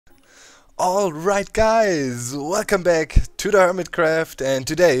Alright guys, welcome back to the Hermitcraft, and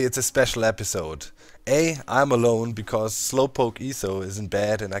today it's a special episode. A, I'm alone because Slowpoke Etho isn't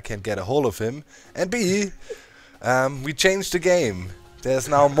bad and I can't get a hold of him. And B, we changed the game. There's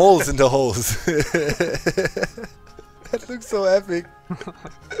now moles in the holes. That looks so epic.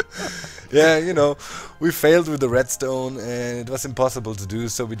 Yeah, you know, we failed with the redstone and it was impossible to do,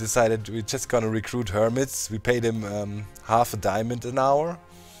 so we decided we're just gonna recruit hermits. We paid him half a diamond an hour.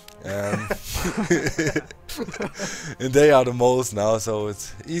 And they are the moles now, so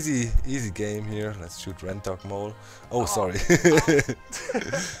it's easy game here. Let's shoot Rentok mole. Oh, sorry.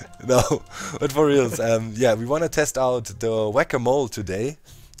 No, but for reals, yeah, we want to test out the Whack-A-Mole today.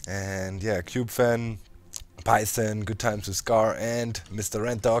 And yeah, CubeFan, Python, Good Times with Scar, and Mr.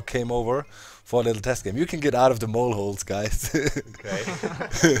 Rentok came over for a little test game. You can get out of the mole holes, guys.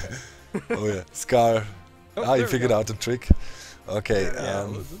 Okay. Oh yeah, Scar. Oh, You figured out the trick. Okay. Yeah, it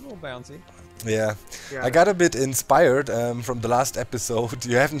was a little bouncy. Yeah, I got a bit inspired from the last episode.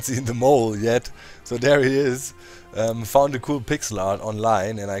 You haven't seen the mole yet, so there he is. Found a cool pixel art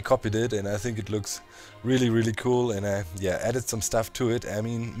online and I copied it, and I think it looks really cool, and I added some stuff to it. I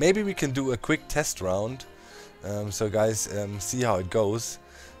mean, maybe we can do a quick test round, so guys see how it goes.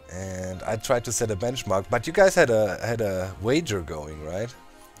 And I tried to set a benchmark, but you guys had a wager going, right?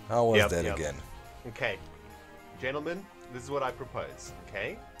 How was that again? Okay, gentlemen, this is what I propose,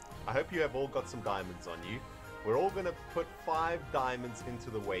 okay? I hope you have all got some diamonds on you. We're all going to put 5 diamonds into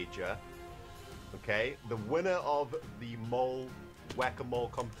the wager, okay? The winner of the Whack-A-Mole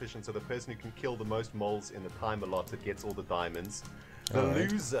competition, so the person who can kill the most moles in the time allotted, gets all the diamonds. The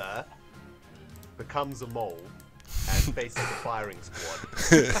loser becomes a mole and faces the firing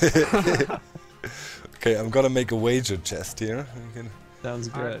squad. Okay, I'm gonna make a wager chest here. Sounds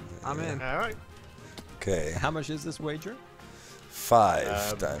good. I'm in. Alright. Okay. How much is this wager?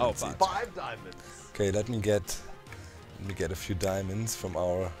 5 diamonds. Oh, each. 5 diamonds. Okay, let me get a few diamonds from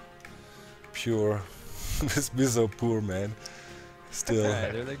our pure. We're so poor, man. Still. Okay,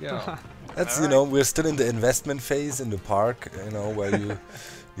 there they go. That's you know, we're still in the investment phase in the park. You know, where you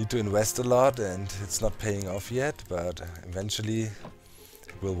need to invest a lot and it's not paying off yet, but eventually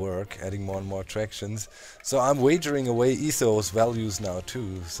it will work, adding more and more attractions. So I'm wagering away Etho's values now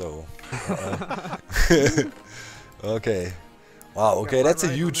too. So. Okay. Wow, okay, that's a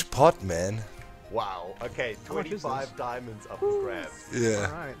huge pot, man. Wow, okay, 25 diamonds up for grabs. Yeah.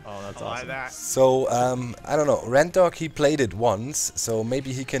 Alright. Oh, that's I awesome. like that. So, I don't know, Rentok, he played it once, so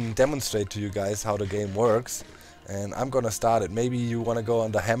maybe he can demonstrate to you guys how the game works. And I'm gonna start it. Maybe you wanna go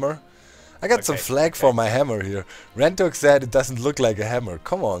on the hammer? I got some flag for my hammer here. Rentok said it doesn't look like a hammer.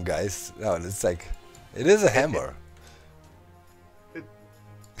 Come on, guys. No, it's like, it is a hammer.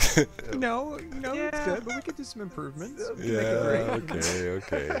 No, it's good, but we could do some improvements. Yeah,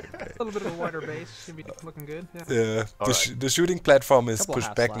 okay. A little bit of a wider base should be looking good. Yeah. Yeah, Alright. the shooting platform is Couple pushed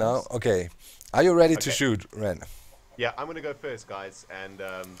half back now. slabs. Okay, are you ready to Okay. shoot, Ren? Yeah, I'm gonna go first, guys, and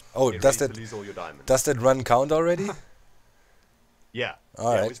Oh, get does ready that- to lose all your diamonds. Does that run count already? Yeah.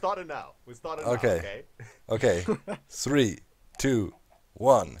 Alright. Yeah, we're starting now. We're starting now, Okay. okay? Okay, 3, 2,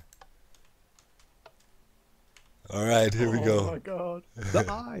 1. Alright, here we Oh go. my god. The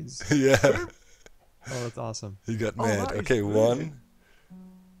eyes. Yeah, Oh, that's awesome. he got mad. nice, Okay, brilliant. 1.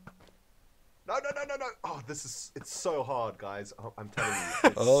 No. Oh, it's so hard, guys. Oh, I'm telling you.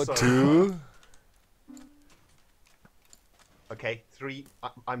 It's Oh, so 2. hard. Okay, 3.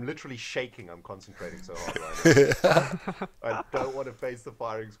 I'm literally shaking. I'm concentrating so hard right now. I don't want to face the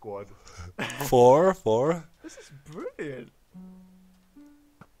firing squad. 4. This is brilliant.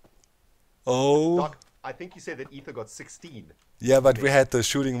 Oh. Doc, I think you said that Ether got 16. Yeah, but we had the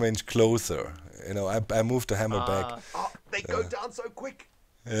shooting range closer. You know, I moved the hammer back. Oh, they go down so quick.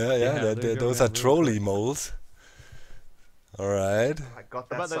 Yeah, yeah, they go those down are real trolley moles. Alright. I got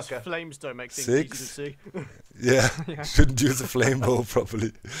But that those sucker. flames don't make things 6. easy to see. Yeah, shouldn't use a flame bow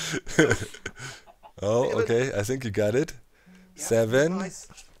properly. Oh, okay, I think you got it. Yeah, 7. nice.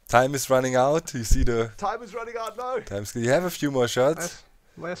 Time is running out. You see the Time is running out. No. times. You have a few more shots.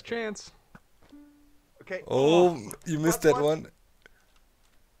 Last chance. Okay. Oh, you missed that one.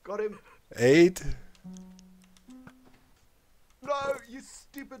 Got him. 8. No, you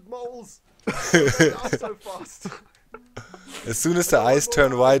stupid moles. They go down so fast. As soon as the eyes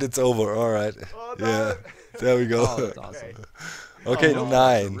turn white, it's over. All right. Oh, no. Yeah, there we go. Oh, that's awesome. Okay, Oh,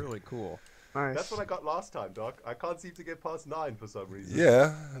 9. Really cool. Nice. That's what I got last time, Doc. I can't seem to get past 9 for some reason.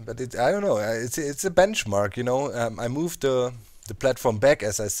 Yeah, but I don't know. It's a benchmark, you know. I moved the platform back,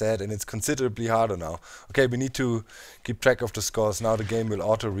 as I said, and it's considerably harder now. Okay, we need to keep track of the scores. Now the game will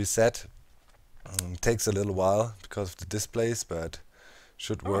auto reset. Takes a little while because of the displays, but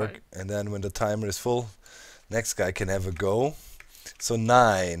Should All work. right. And then when the timer is full, next guy can have a go. So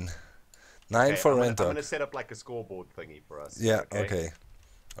 9. 9 Okay, for I'm Rent gonna Dog. set up like a scoreboard thingy for us. Yeah, okay.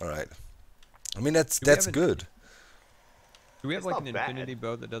 Alright. I mean, Do we that's have good. Do we have It's like not an bad. infinity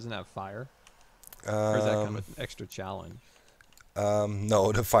bow that doesn't have fire? Or is that kind Um, of an extra challenge?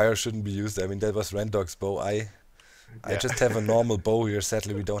 no, the fire shouldn't be used. I mean, that was Rent Dog's bow. I Yeah. just have a normal bow here.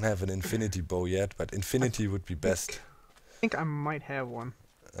 Sadly, we don't have an infinity bow yet, but infinity would be best. I think I might have one.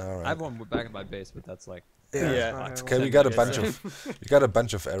 I Alright. have one back at my base, but that's like Yeah. Yeah. I have Okay, one. we got a Yeah.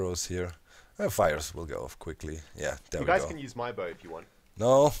 bunch of areas here. Fires will go off quickly. Yeah, there You we guys go. can use my bow if you want.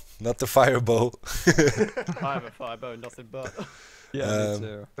 No, not the fire bow. I have a fire bow, nothing but. yeah, me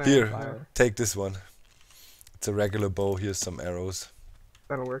too. Here, Fire. take this one. It's a regular bow. Here's some arrows.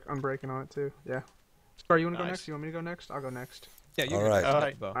 That'll work. Unbreaking on it too. Yeah. Scar, you want to go Nice. next? You want me to go next? I'll go next. Yeah, you Alright. can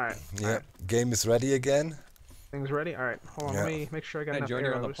Alright. bow. All right. Yeah, game is ready again. Things ready? All right. Hold on. Yeah. Let me make sure I got Can I enough join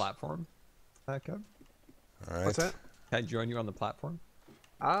you on the arrows. platform? Cub? All right. What's that? Can I join you on the platform?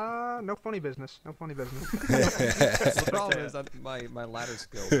 No funny business. No funny business. The problem is that my ladder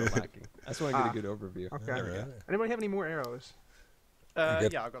skills are lacking. I just want to get a good overview. Okay. Alright. Anybody have any more arrows?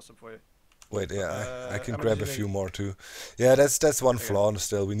 get- Yeah, I got some for you. Wait, yeah, I can how much grab do a you few think? more too. Yeah, that's one Okay. flaw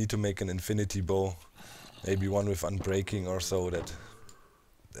still. We need to make an infinity bow. Maybe one with unbreaking or so that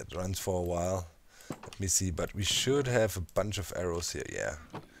runs for a while. Let me see, but we should have a bunch of arrows here. Yeah,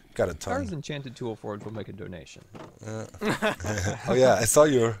 got a Stars ton. Enchanted 204 will make a donation. Oh yeah, I saw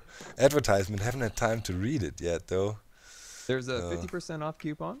your advertisement. Haven't had time to read it yet though. There's a 50% off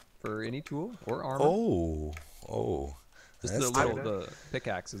coupon for any tool or armor. Oh, Just that's the dope. the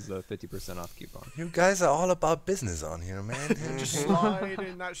pickaxe is the 50% off coupon. You guys are all about business on here, man. Just slide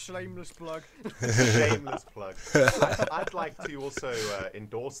in that shameless plug. Shameless plug. I'd like to also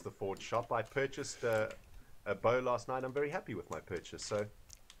endorse the Forge shop. I purchased a bow last night. I'm very happy with my purchase. So,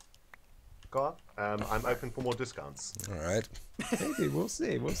 go on. I'm open for more discounts. All right, Maybe we'll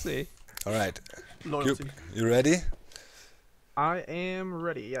see. We'll see. all right. Loyalty. Cube, you ready? I am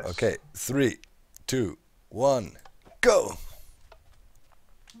ready. Yes. Okay, 3, 2, 1, go!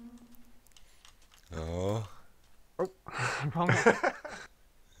 Oh, Wrong one.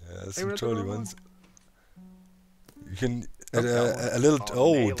 yeah, some we're at the trolly wrong one. ones. You can that a little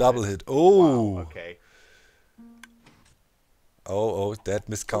Oh, nailed double it. hit. Oh, Wow, okay. oh, that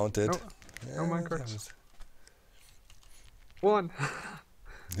miscounted. No, Yeah, no mine that correct. was- One.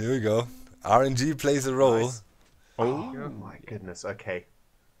 Here we go. RNG plays a role. Nice. Oh My goodness. Okay.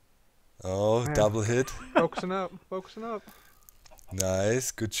 Oh, Man. double hit. Focusing up. Focusing up. Nice,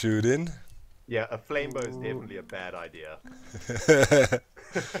 good shooting. Yeah, a flame bow is definitely a bad idea.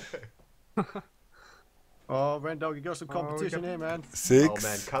 Oh, Ren Dog, you got some Oh, we competition got- here, man. Oh man,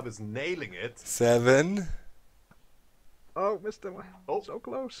 6, Cub is nailing it. 7, Oh, missed it. Oh. So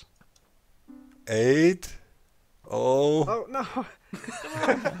close. 8. Oh, Oh no.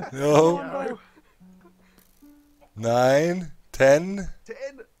 no. No. 9, 10,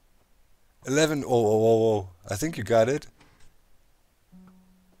 10. 11. Oh. I think you got it.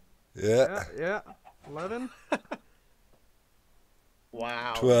 Yeah. Yeah. 11.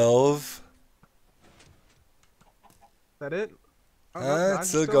 Wow. 12. That it? Oh, no, Ah, I'm it's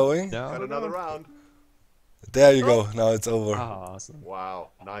still still- going. Got No. another round. There you go. Now it's over. Ah, awesome. Wow.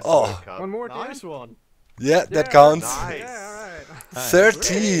 Nice Oh. work, Cub. One more, Dan. Nice one. Yeah, that Yeah, counts. Nice. Yeah, alright. Nice.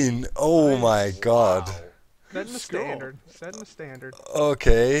 13. Oh my god. Wow. Setting the Score. standard. Setting the standard.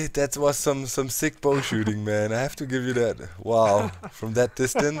 Okay, that was some sick bow shooting, man. I have to give you that. Wow, from that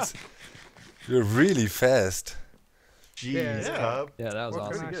distance, you're really fast. Jeez, Yeah. Cub. Yeah, that was What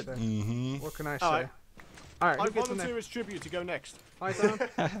awesome. can I say? Mm-hmm. What can I say? Alright. Alright, I who gets in volunteer there? as tribute to go next. Hi, Tom.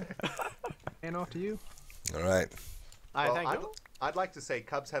 And off to you. All right. Aye, Well, thank I'd, you. I'd like to say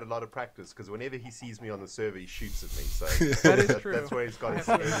Cub's had a lot of practice because whenever he sees me on the server, he shoots at me. So That is true. that's where he's got his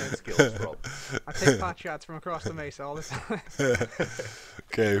I have to aiming admit. skills from. I take pot shots from across the mesa all the time.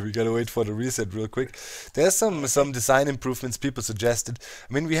 Okay, we gotta wait for the reset real quick. There's some design improvements people suggested.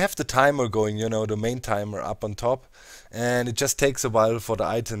 I mean, we have the timer going, you know, the main timer up on top, and it just takes a while for the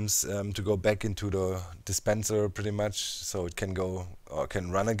items to go back into the dispenser, pretty much, so it can go or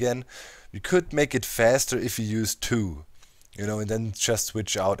can run again. We could make it faster if you use 2, you know, and then just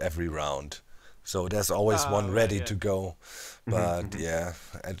switch out every round. So there's always one right, ready yeah. to go. But yeah,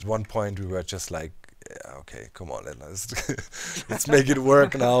 at one point we were just like, yeah, okay, come on, let's make it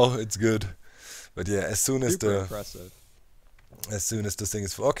work now. It's good. But yeah, as soon as Super impressive. the thing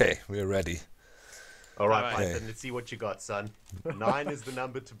is okay, we're ready. All right, Alright. Python, let's see what you got, son. 9 is the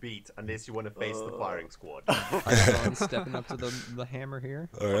number to beat unless you want to face the firing squad. I'm stepping up to the hammer here.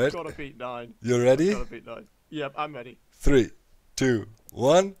 All right, Gotta beat 9. you ready? Gotta beat 9. Yep, I'm ready. 3, 2,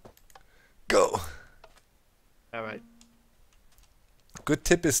 1, go. All right. Good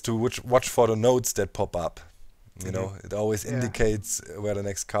tip is to watch for the nodes that pop up. You know, it always Yeah. indicates where the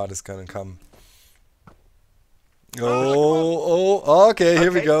next card is gonna come. Oh, okay,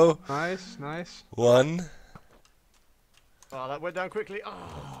 here we Okay. go. Nice, nice. 1. Oh, that went down quickly.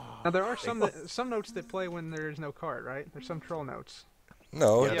 Oh. Now there are some notes that play when there is no card, right? There's some troll notes.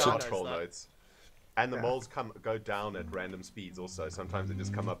 No, Yeah, it there should are troll that. nodes. And the Yeah. moles go down at random speeds also. Sometimes they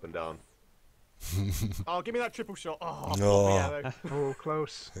just come up and down. Oh, give me that triple shot. Oh, No. me arrow. Oh,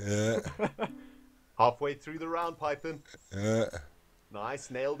 close. Yeah, Halfway through the round, Python. yeah. Nice,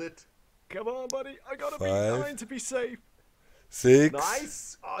 nailed it. Come on, buddy. I gotta be 5. 9 to be safe. 6.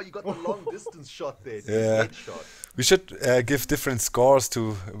 Nice. Oh, you got the long distance shot there. Yeah. Headshot. We should give different scores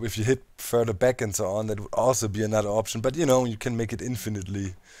to if you hit further back and so on. That would also be another option. But you know, you can make it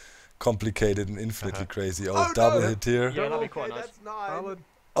infinitely complicated and infinitely crazy. Oh, Oh, double no. hit here. Yeah, that'd be Okay, quite nice. that's 9. Solid.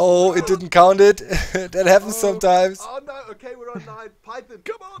 Oh, it didn't count it. That happens sometimes. Oh no, okay, we're on 9. Python,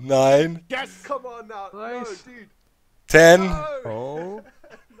 Come on. 9, Yes. come on now. Nice. No, dude. 10. No. Oh.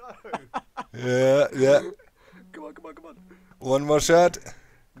 No. Yeah, yeah. Come on, come on, come on. One more shot.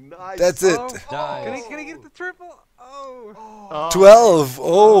 Nice. That's it. Oh, Nice. can he get the triple? Oh. Oh, 12.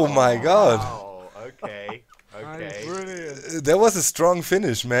 Oh my god. Wow. Okay. Okay. brilliant. That was a strong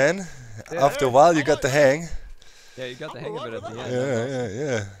finish, man. Yeah. After a while, you got the hang. Yeah, you got the hang of it at the end. Yeah, yeah,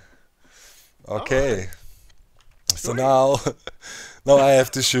 yeah. Okay. So now, now I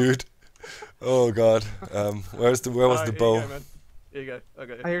have to shoot. Oh god. Where was the Alright, bow? Here you go, man. Here you go.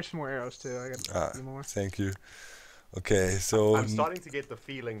 Okay. I hear some more arrows too. I got Ah, a few more. thank you. Okay, so I'm starting to get the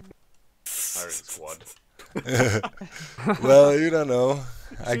feeling. Iron Squad. well, you don't know.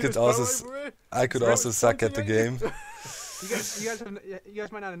 I See could this bow also over here? I could Really also suck at the pointing at game. you? You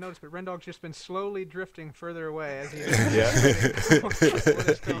guys might not have noticed, but Rendog's just been slowly drifting further away as he. Yeah. What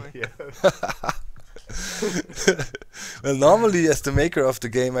is coming. Yeah. Well, normally as the maker of the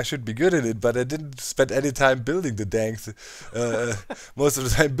game, I should be good at it, but I didn't spend any time building the most of the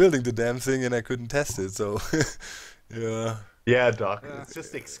time building the damn thing, and I couldn't test it. So, yeah. Yeah, Doc. Yeah. It's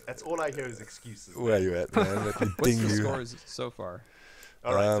just that's all I hear is excuses. Where you at, man? Let me What's ding the you. scores so far?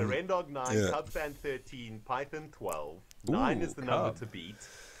 All right, so Um, Rendog 9, yeah. Cubfan 13, Python 12. 9 Ooh, is the number Cub. to beat.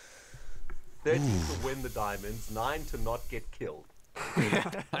 13 to win the diamonds. 9 to not get killed.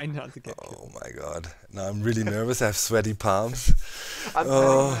 I not to get killed. Oh my god. Now I'm really nervous. I have sweaty palms. I'm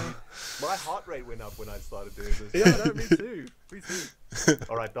Oh. telling you, my heart rate went up when I started doing this. Yeah, no, me too. Me too.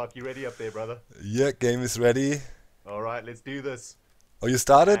 All right, Doc, you ready up there, brother? Yeah, game is ready. All right, let's do this. Oh, you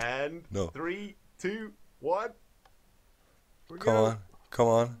started? And No. 3, 2, 1. Come on. Come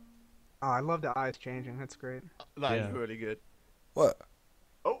on. Oh, I love the eyes changing. That's great. That is Yeah. really good. What?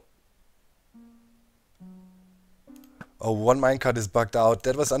 Oh, Oh, one minecart is bugged out.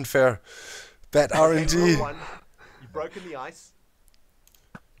 That was unfair. Bad okay, RNG. one. You've broken the ice.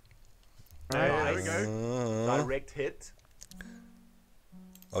 There we Nice. go. Direct hit.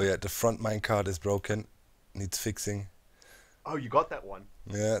 Oh yeah, the front minecart is broken. Needs fixing. Oh, you got that one.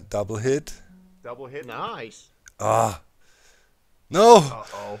 Yeah, double hit. Double hit. Nice. Ah. No!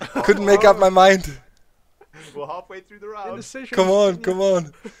 Uh-oh. Couldn't make up my mind. We're halfway through the round. Indecision. Come on, come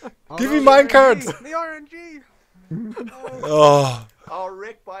on. Oh, Give no, me the minecarts. RNG, The RNG. Oh, Oh,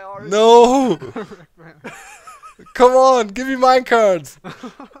 wrecked by orange. no! Come on, give me minecarts.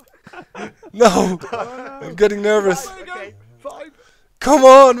 No! I'm getting nervous. Okay. 5. Come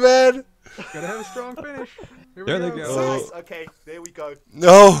on, man! Gotta have a strong finish. Here There we they go. go. Nice. Okay, there we go.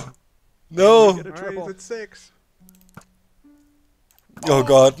 No! No! Get a All right, triple. he's at 6. Oh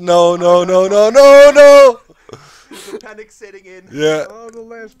god, no, no, no, no, no, no! The panic setting in. Yeah. Oh, the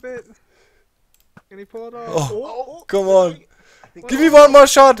last bit. Can he pull it off? Oh, Oh, come on. I think Give me one more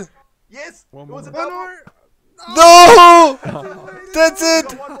shot. Yes. One It was a more. double. No! That's We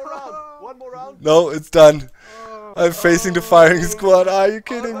it. got one more round. One more round. No, it's done. I'm facing the firing squad. Are you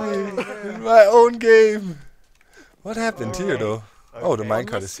kidding me? In my own game. What happened here, though? Oh, the Okay.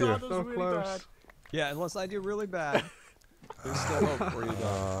 minecart is here. So close. Yeah, unless I do really bad. There's still hope for you,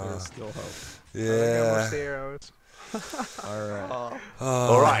 Doc. There's still hope. There goes the Yeah. arrows. Alright.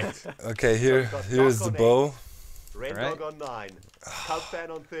 All right. Okay, here, got here's Doc the on bow. Rendog Alright. on 9. Cubfan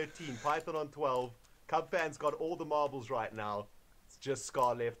on 13. Python on 12. Cubfan's got all the marbles right now. It's just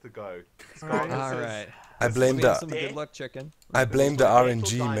Scar left to go. Scar, this is Alright. I blame Give me the some good luck, chicken. I blame the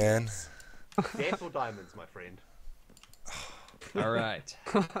Dental RNG, man. diamonds. Death or diamonds, my friend. Alright.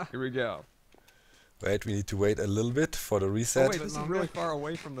 Here we go. Wait, we need to wait a little bit for the Oh reset. wait, this is really far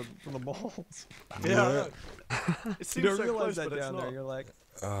away from the balls. Yeah. It You seems don't so realize close, that but it's down there. not. You're like,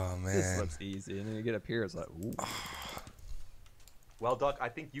 Oh this man. looks easy, and then you get up here, it's like, ooh. Well, Doc, I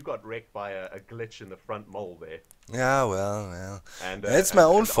think you got wrecked by a glitch in the front mole there. Yeah, well. And It's my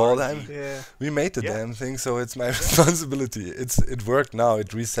own and fault. RNG. Yeah. We made the Yeah. damn thing, so it's my responsibility. It worked now.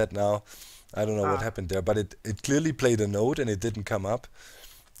 It reset now. I don't know what Ah. happened there, but it clearly played a note and it didn't come up.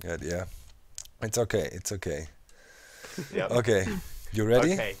 Yeah. It's okay. It's okay. Yep. Okay. You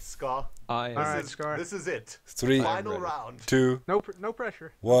ready? Okay, Scar. I am. Alright, Scar. This is it. 3, Final ready. round. 2, No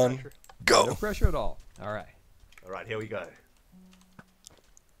pressure. No 1, pressure. go. No pressure at all. All right. All right, here we go.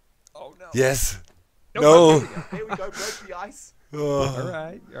 Oh no. Yes. No. Here we go. Break the ice. Oh. All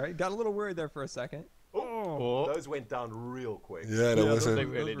right. Got a little worried there for a second. Oh, those went down real quick. Yeah, that was those, a,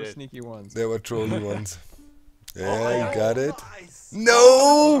 really those were did. sneaky ones. they were trolly ones. Yeah, Oh, you got it. Nice.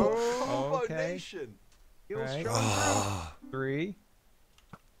 No. Combo Okay. Nation. Feels Right. strong. 3.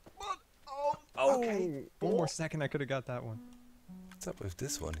 Oh, okay. One more second, I could have got that one. What's up with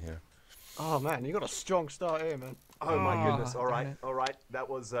this one here? Oh man, you got a strong start here, man. Oh my Oh, goodness. All damn right. it. All right. That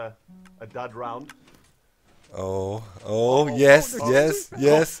was a dud round. Oh, yes, yes,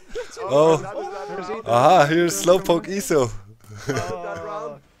 yes. Oh. Another dud round. Aha, here's Slowpoke Iso. Dud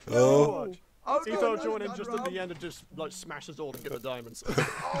round. Oh. Oh, no, Etho no, join in dud just round. in the end and just like smashes all and get the diamonds.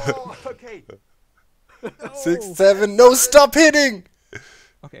 Oh, okay. 6, 7, no, stop hitting!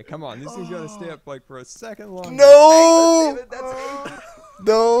 Okay, come on. These things gotta stay up like for a second longer. No! That's it.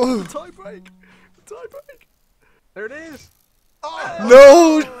 No! Tie break. Tie break. There it is.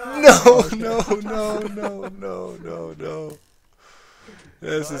 No! No!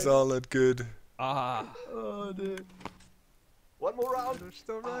 This is all not good. Ah. Oh dear. One more round. They're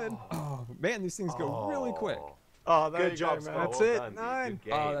still red. Oh man, these things go really quick. Oh, there Good you job, go, Scar. man. That's Well it. done, dude. 9. Good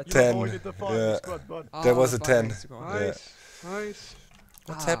game. Oh, that's You 10. avoided the firing Yeah. squad, bud. That was a the 10. firing squad. Nice. Nice.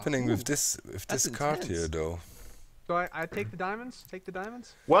 What's Wow. happening with this That's card intense. here, though? So I take the diamonds? Take the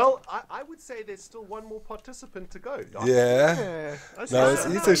diamonds? Well, I would say there's still one more participant to go. Doc. Yeah. Yeah. That's Now it. it's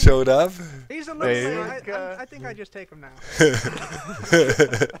Ether showed up. He's a Hey. little. Like, I think I just take him now.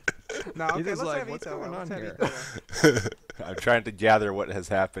 No, okay, Ethan's let's like, have "What's Etho, going let's on have here?" Etho. I'm trying to gather what has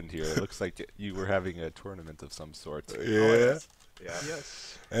happened here. It looks like you were having a tournament of some sort. Yeah. Yeah.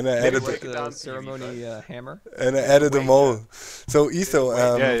 Yes. And I Maybe added break it The down to you, ceremony hammer. them all. So Etho,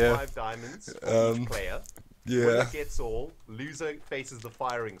 Yeah. 5 diamonds for Um, each player. yeah. Winner gets all. Loser faces the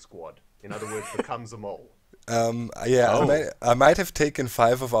firing squad. In other words, becomes a mole. Yeah, Oh. I might have taken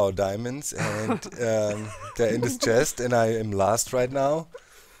 5 of our diamonds, and they're in this chest, and I am last right now.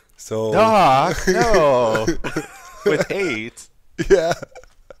 So Doc, no. With 8. yeah,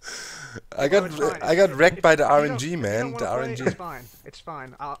 I No, it's fine. got wrecked by the If you don't- RNG, if you man. don't The wanna play, RNG. It's fine. It's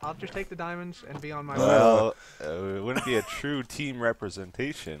fine. I'll just take the diamonds and be on my way. Well, it wouldn't be a true team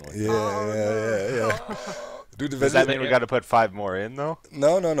representation. Yeah. Dude, Does that mean we got to put 5 more in, though?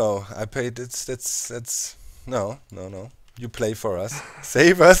 No. I paid. That's no. You play for us.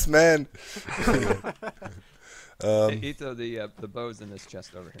 Save us, man. Etho, the bow's in this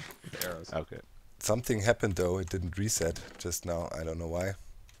chest over here with the arrows. Okay. Something happened though. It didn't reset just now. I don't know why.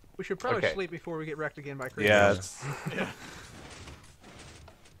 We should probably Okay. sleep before we get wrecked again by creatures. Yeah.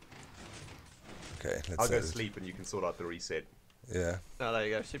 Okay, let's I'll go set it. sleep and you can sort out the reset. Yeah. Oh, there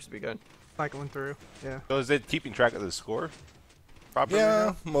you go. Seems to be going. Cycling through. Yeah. So is it keeping track of the score properly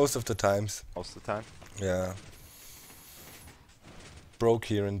Yeah, now? most of the times. Most of the time? Yeah. Broke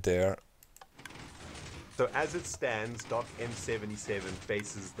here and there. So as it stands, Doc M77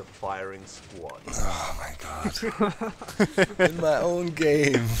 faces the firing squad. Oh my god. In my own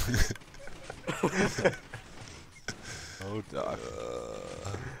game. Oh, Doc.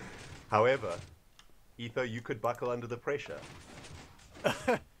 However, Etho, you could buckle under the pressure.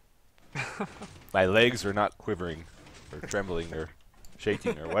 My legs are not quivering, or trembling, or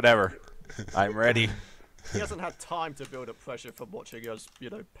shaking, or whatever. I'm ready. He hasn't had time to build up pressure from watching us,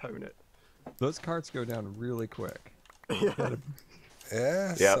 pwn it. Those carts go down really quick.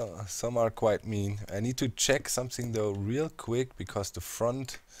 Yeah, Yep. so, some are quite mean. I need to check something though real quick because the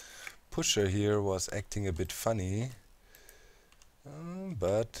front pusher here was acting a bit funny.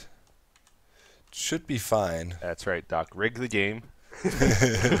 But should be fine. That's right, Doc. Rig the game.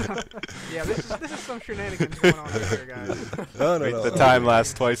 Yeah, this is some shenanigans going on here, guys. No, Make the time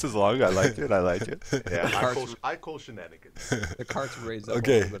last twice as long. I like it. I like it. Yeah, Cards- I call shenanigans. The carts raise up a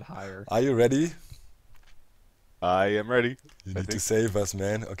Okay. little bit higher. Are you ready? I am ready. You I need to think- save us,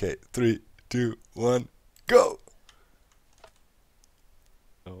 man. Okay, 3, 2, 1, go!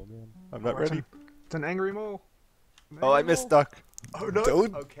 Oh man, I'm not Oh, it's ready. It's an angry mole. An Oh, I angry missed mole. Doc. Oh no!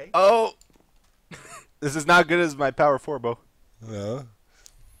 Don't- Okay. Oh, this is not good as my power 4 bow. No.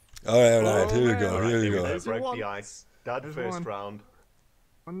 Alright, Oh, here we man. go, All right, here we here we go. go. There's Broke one. the ice. Dud There's first one. round.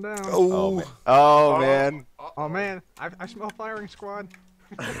 One down. Oh, man. Oh, man. Oh man, I smell firing squad.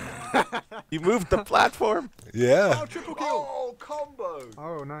 You moved the platform. yeah. Oh, triple kill. Oh, combo!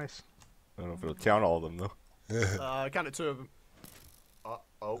 Oh, nice. I don't know if it'll count all of them, though. I counted 2 of them. This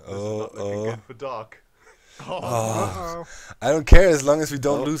is not looking good for Doc. Uh-oh. I don't care as long as we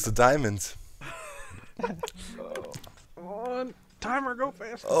don't lose the diamonds. Come on. Timer, go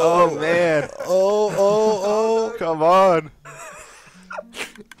fast. Oh, man. Oh. Come on.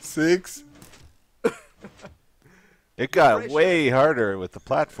 6. It got way harder with the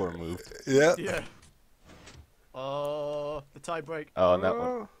platform move. Yeah. Yeah. Oh, the tie break. Oh, and that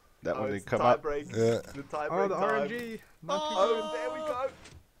one didn't come up. Break. Yeah. The tie Oh, break the time. RNG. Not too Oh, there we go.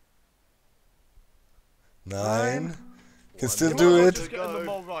 9. Can still One do more it. to Just getting the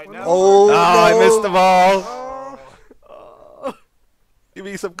ball right now. Oh, Oh, I missed the ball. Oh, Give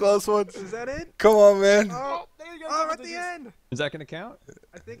me some close ones. is that it? Come on, man. Oh, There you go. oh, double at the digits. end. Is that gonna count?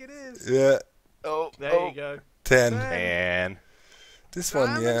 I think it is. Yeah. Oh, There you go. 10. man. This one,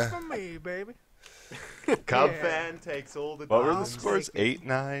 Diamonds yeah. for me, baby. Cub Yeah. fan takes all the What were the diamonds. scores? 8,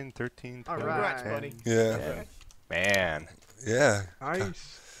 9, 13, 12. Congrats, 10. buddy. Yeah. Man. Yeah.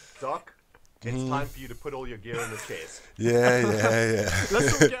 Nice. Doc, it's time for you to put all your gear in the chest. Yeah.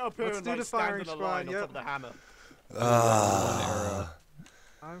 Let's all get up here Let's and do like the stand firing in a squad, line on yep. top of the hammer. Ah.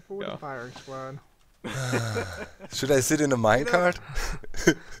 I'm for Go. the firing squad. Should I sit in a minecart?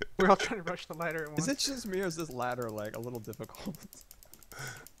 We're all trying to rush the ladder at once. Is it just me or is this ladder like a little difficult?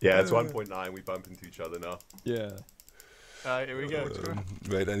 Yeah, it's 1.9. We bump into each other now. Yeah. Here we go.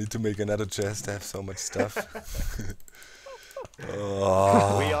 Wait, I need to make another chest. I have so much stuff.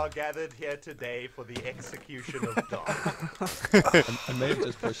 Oh. We are gathered here today for the execution of Doc. I may have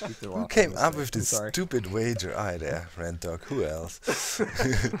just pushed you through. Who came up with this stupid wager? Ah, there, Rand Dog. Who else?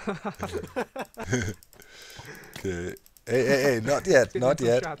 Okay. Hey, not yet, Getting not some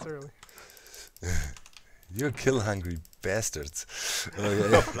yet. Shots early. You're kill-hungry bastards.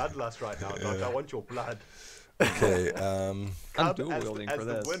 Okay. Bloodlust right now, Doc. I want your blood. Okay. I'm Cub, dual wielding as for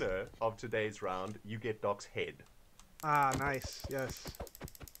the this. winner of today's round, you get Doc's head. Ah, nice. Yes.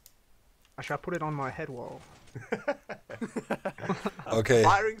 I shall put it on my head wall. Okay.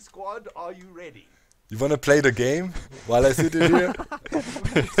 Firing squad, are you ready? You wanna play the game while I sit in here?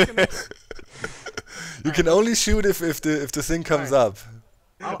 You can only shoot if the thing comes up.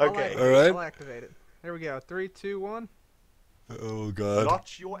 Okay. Alright. I'll activate it. There we go. 3, 2, 1. Oh god.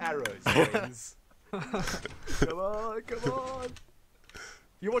 Notch your arrows, friends. Come on, come on.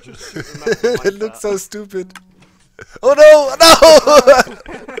 You watch us shoot the map like It looks that. so stupid. Oh no! No!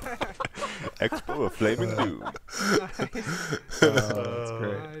 Expo of Flaming Doom. That's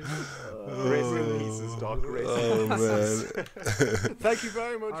great. Nice. Rest in pieces, Doc. Rest Oh in pieces. man. Thank you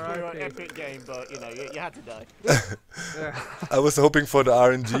very much for your Alright, epic game, but you know, you had to die. Yeah. I was hoping for the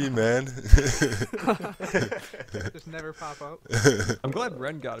RNG, man. Just never pop up. I'm glad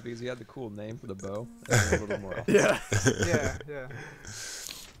Ren got it because he had the cool name for the bow. And a little more. Yeah. Yeah, yeah.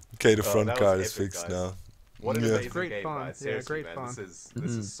 Okay, the Oh, front that was car is epic, fixed guys. now. What an Yeah. amazing Great game, fun. guys. Yeah, Seriously, great man. fun.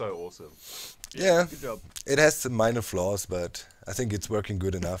 This is so awesome. Yeah, Good job. it has some minor flaws, but I think it's working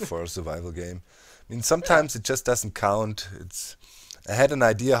good enough for a survival game. I mean, sometimes it just doesn't count. I had an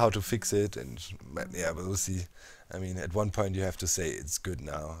idea how to fix it, but yeah, we'll see. I mean, at one point you have to say it's good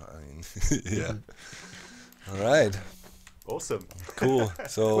now. I mean, yeah. All right, Awesome. cool.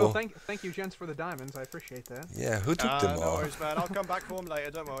 So Well, thank you, gents, for the diamonds. I appreciate that. yeah, who took them No all? worries, man. I'll come back for them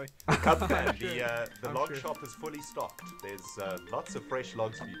later. Don't worry. Cub fan, the I'm log sure. shop is fully stocked. There's lots of fresh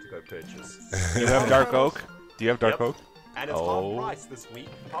logs for you to go purchase. Do you have dark oak? Do you have dark Yep. oak? And it's Oh. half price this week.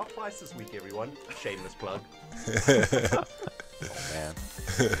 Half price this week, everyone. Shameless plug. Oh man.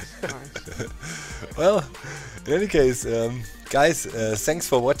 Nice. Well, in any case, guys, thanks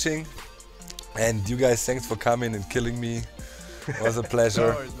for watching, and you guys, thanks for coming and killing me. It was a No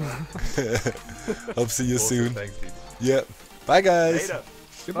pleasure. worries, man. Hope see you Awesome. soon. Thanks, dude. Yeah. Bye, guys. Later.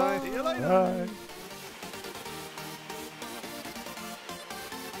 Goodbye. See you later. Bye.